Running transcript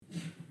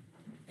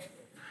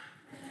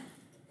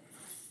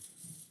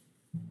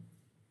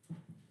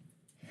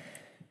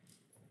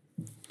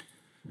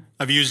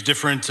I've used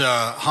different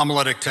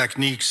homiletic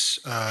techniques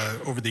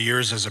over the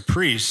years as a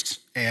priest,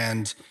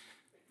 and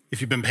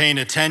if you've been paying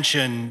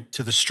attention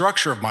to the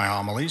structure of my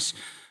homilies,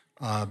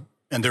 and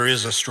there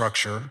is a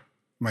structure,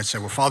 you might say,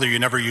 well, Father, you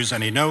never use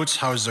any notes.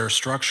 How is there a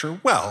structure?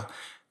 Well,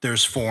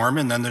 there's form,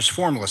 and then there's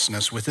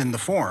formlessness within the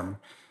form.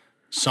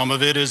 Some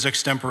of it is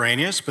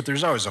extemporaneous, but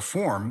there's always a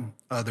form.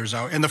 And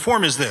the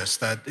form is this,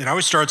 that it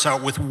always starts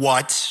out with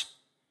what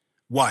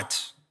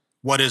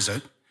is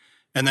it,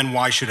 and then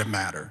why should it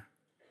matter?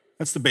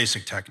 That's the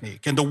basic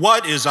technique. And the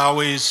what is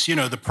always,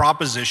 the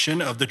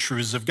proposition of the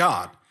truths of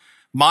God.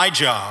 My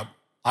job,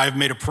 I've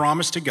made a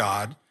promise to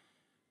God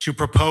to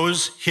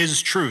propose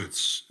his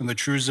truths and the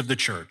truths of the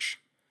church.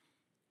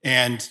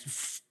 And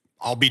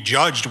I'll be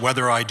judged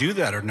whether I do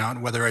that or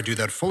not, whether I do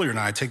that fully or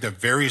not. I take that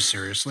very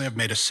seriously. I've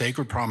made a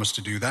sacred promise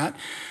to do that.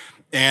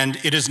 And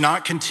it is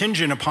not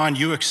contingent upon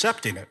you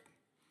accepting it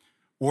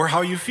or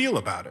how you feel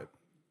about it.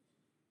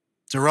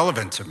 It's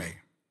irrelevant to me.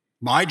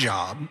 My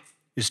job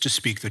is to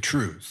speak the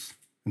truth.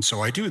 And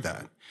so I do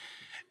that.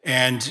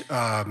 And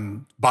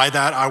by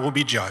that, I will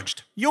be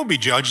judged. You'll be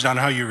judged on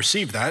how you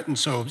receive that. And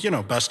so,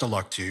 best of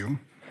luck to you.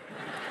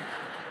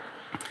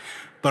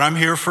 But I'm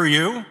here for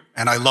you,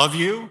 and I love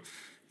you.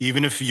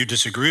 Even if you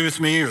disagree with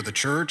me or the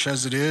church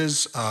as it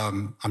is,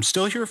 I'm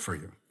still here for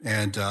you.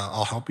 And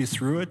I'll help you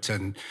through it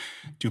and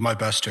do my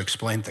best to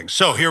explain things.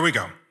 So here we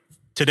go.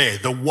 Today,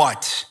 the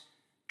what?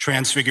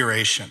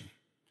 Transfiguration.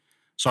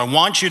 So I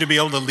want you to be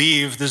able to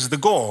leave, this is the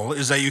goal,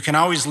 is that you can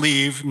always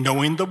leave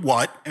knowing the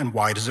what and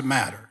why does it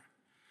matter.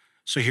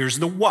 So here's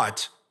the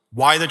what.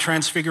 Why the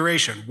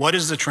transfiguration? What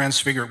is the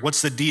transfiguration?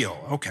 What's the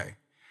deal? Okay.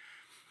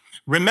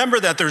 Remember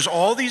that there's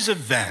all these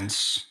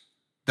events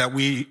that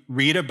we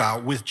read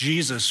about with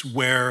Jesus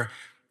where,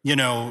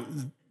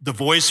 the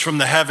voice from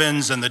the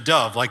heavens and the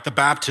dove, like the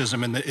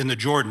baptism in the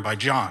Jordan by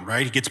John,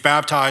 right? He gets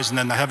baptized and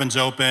then the heavens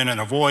open and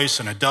a voice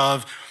and a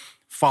dove,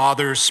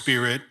 Father,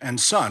 Spirit, and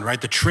Son, right?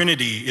 The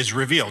Trinity is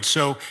revealed.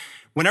 So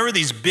whenever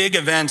these big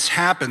events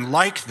happen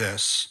like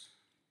this,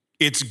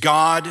 it's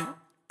God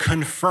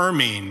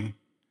confirming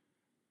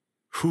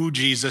who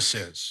Jesus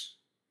is,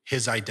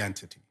 his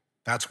identity.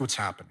 That's what's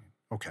happening.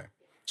 Okay.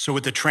 So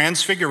with the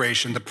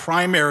transfiguration, the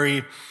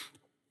primary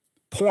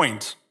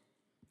point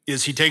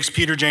is he takes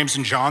Peter, James,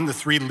 and John, the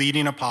three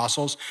leading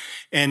apostles,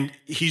 and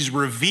he's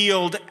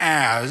revealed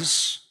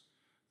as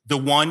the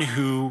one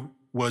who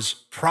was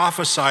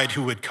prophesied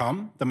who would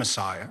come, the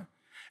Messiah,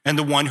 and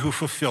the one who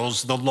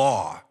fulfills the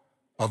law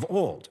of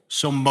old.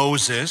 So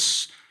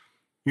Moses,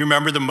 you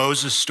remember the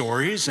Moses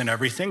stories and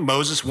everything.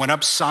 Moses went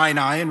up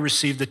Sinai and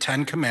received the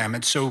 10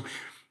 commandments. So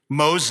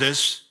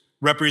Moses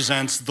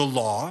represents the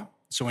law.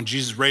 So when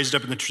Jesus raised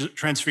up in the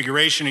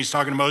transfiguration, he's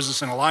talking to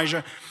Moses and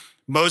Elijah.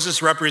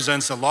 Moses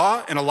represents the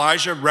law, and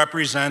Elijah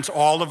represents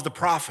all of the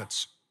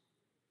prophets.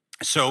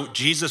 So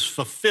Jesus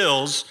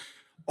fulfills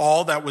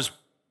all that was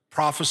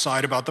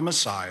prophesied about the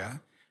Messiah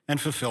and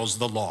fulfills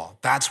the law.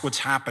 That's what's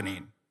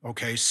happening,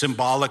 okay,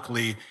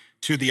 symbolically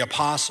to the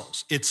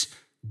apostles.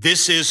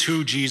 This is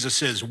who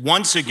Jesus is.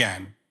 Once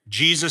again,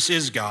 Jesus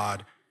is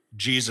God.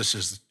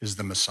 Jesus is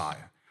the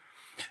Messiah.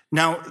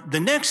 Now,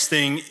 the next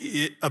thing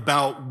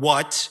about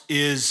what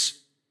is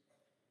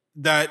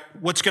that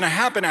what's going to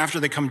happen after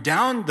they come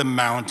down the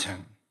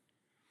mountain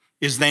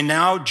is they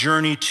now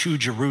journey to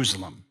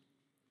Jerusalem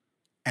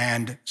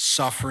and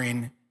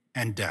suffering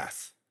and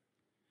death.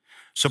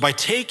 So by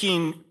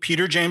taking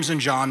Peter, James,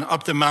 and John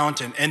up the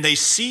mountain, and they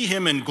see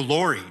him in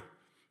glory,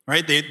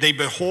 right? They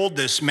behold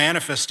this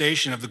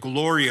manifestation of the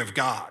glory of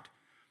God,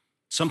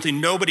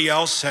 something nobody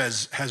else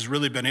has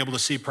really been able to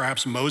see,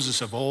 perhaps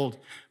Moses of old,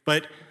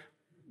 but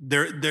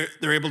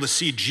they're able to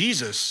see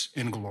Jesus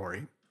in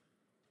glory.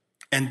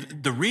 And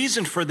the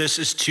reason for this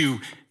is to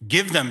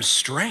give them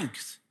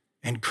strength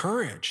and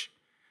courage,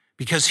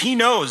 because he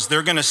knows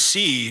they're going to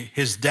see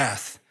his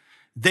death.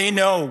 They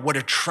know what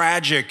a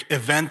tragic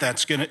event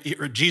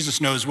Jesus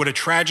knows what a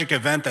tragic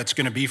event that's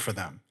going to be for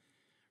them,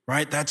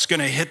 right? That's going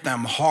to hit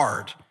them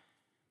hard.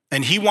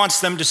 And he wants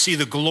them to see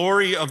the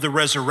glory of the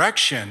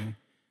resurrection,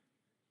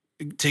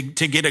 to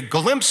get a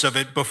glimpse of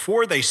it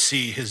before they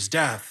see his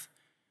death,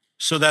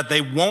 so that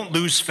they won't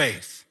lose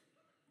faith.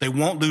 They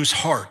won't lose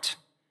heart.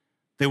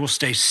 They will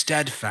stay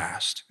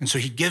steadfast. And so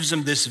he gives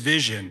them this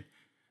vision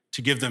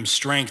to give them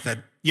strength that,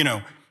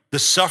 the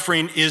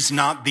suffering is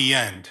not the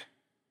end.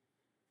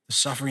 The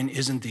suffering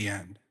isn't the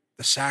end.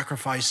 The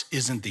sacrifice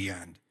isn't the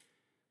end.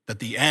 That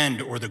the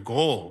end or the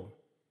goal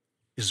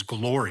is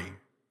glory,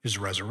 is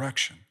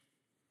resurrection.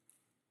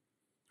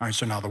 All right,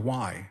 so now the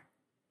why.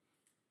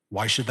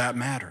 Why should that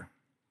matter?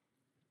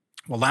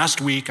 Well,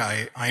 last week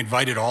I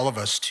invited all of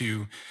us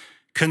to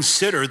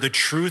consider the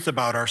truth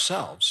about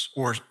ourselves,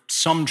 or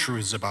some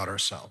truths about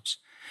ourselves,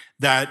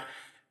 that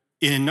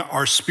in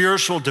our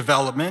spiritual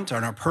development,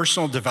 in our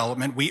personal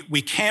development,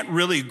 we can't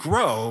really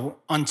grow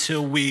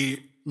until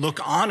we look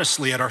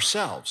honestly at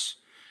ourselves.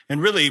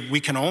 And really, we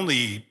can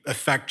only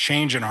affect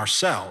change in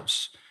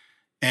ourselves.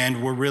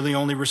 And we're really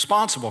only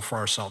responsible for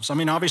ourselves. I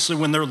mean, obviously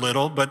when they're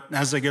little, but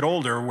as they get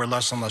older, we're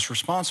less and less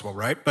responsible,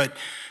 right? But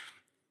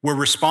We're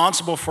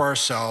responsible for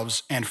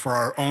ourselves and for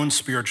our own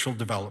spiritual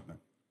development.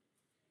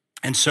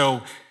 And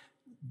so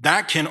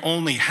that can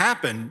only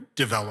happen,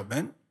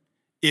 development,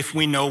 if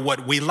we know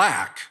what we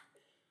lack.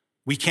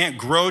 We can't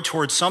grow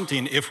towards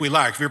something if we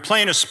lack. If you're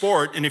playing a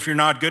sport and if you're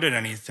not good at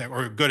anything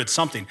or good at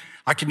something,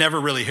 I could never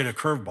really hit a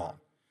curveball.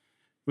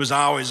 It was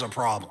always a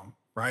problem,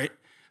 right?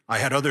 I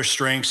had other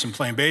strengths in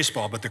playing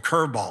baseball, but the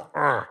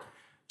curveball,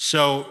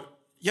 So,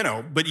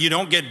 but you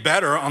don't get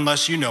better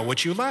unless you know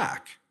what you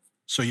lack.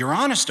 So you're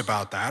honest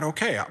about that.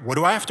 Okay, what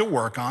do I have to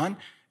work on?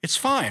 It's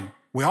fine.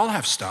 We all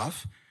have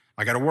stuff.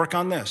 I got to work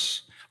on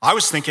this. I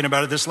was thinking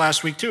about it this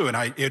last week too,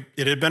 and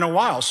it had been a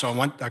while.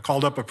 So I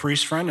called up a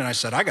priest friend and I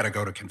said, I got to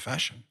go to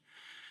confession.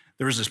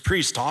 There was this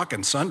priest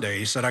talking Sunday.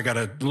 He said, I got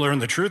to learn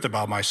the truth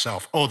about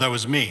myself. Oh, that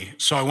was me.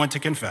 So I went to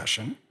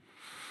confession.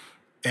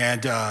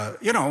 And,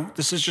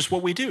 this is just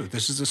what we do.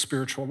 This is a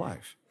spiritual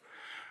life.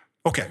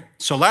 Okay,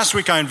 so last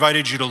week I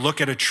invited you to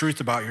look at a truth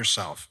about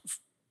yourself.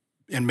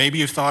 And maybe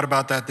you've thought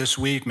about that this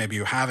week. Maybe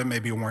you haven't.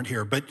 Maybe you weren't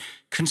here. But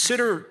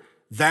consider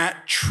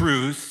that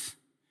truth,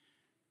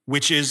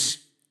 which is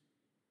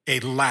a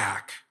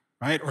lack,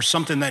 right? Or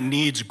something that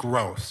needs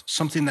growth,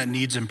 something that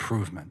needs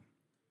improvement.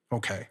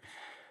 Okay,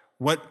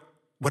 what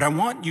I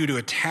want you to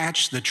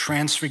attach the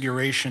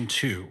transfiguration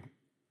to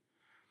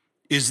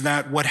is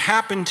that what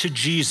happened to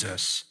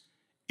Jesus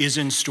is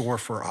in store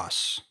for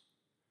us.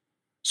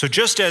 So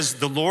just as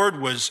the Lord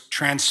was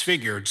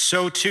transfigured,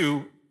 so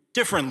too,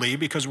 differently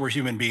because we're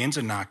human beings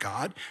and not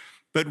God,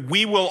 but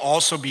we will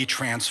also be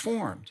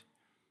transformed.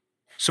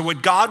 So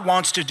what God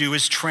wants to do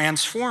is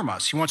transform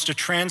us. He wants to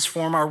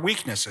transform our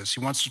weaknesses. He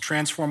wants to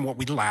transform what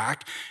we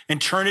lack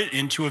and turn it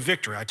into a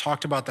victory. I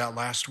talked about that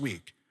last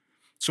week.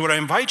 So what I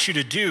invite you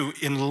to do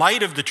in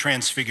light of the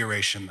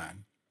transfiguration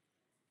then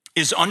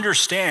is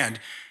understand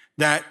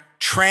that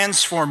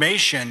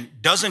transformation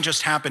doesn't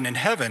just happen in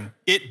heaven.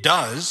 It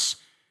does,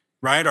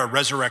 right? Our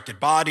resurrected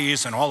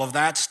bodies and all of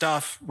that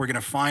stuff. We're going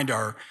to find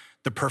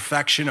the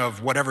perfection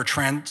of whatever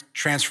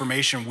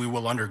transformation we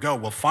will undergo.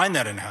 We'll find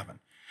that in heaven.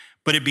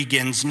 But it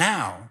begins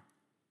now.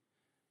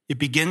 It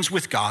begins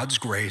with God's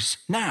grace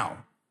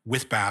now,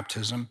 with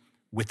baptism,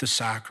 with the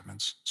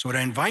sacraments. So what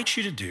I invite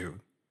you to do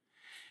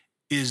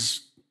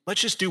is let's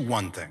just do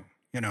one thing.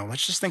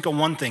 Let's just think of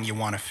one thing you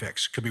want to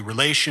fix. It could be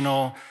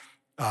relational,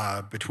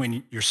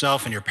 between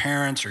yourself and your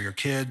parents or your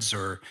kids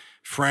or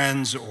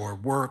friends or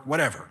work,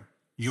 whatever,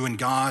 you and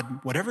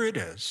God, whatever it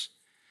is.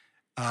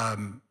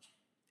 And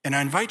I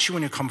invite you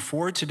when you come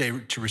forward today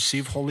to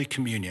receive Holy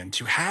Communion,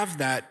 to have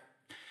that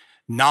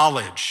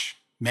knowledge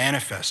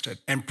manifested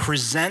and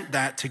present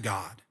that to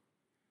God.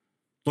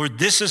 Lord,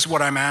 this is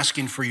what I'm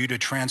asking for you to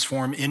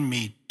transform in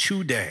me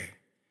today.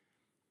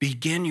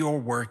 Begin your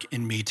work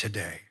in me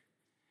today.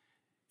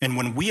 And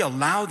when we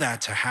allow that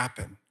to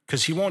happen,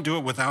 because he won't do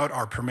it without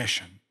our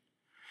permission.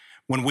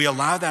 When we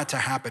allow that to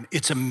happen,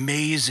 it's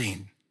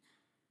amazing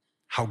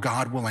how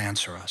God will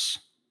answer us.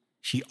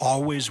 He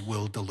always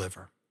will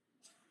deliver.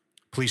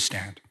 Please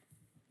stand.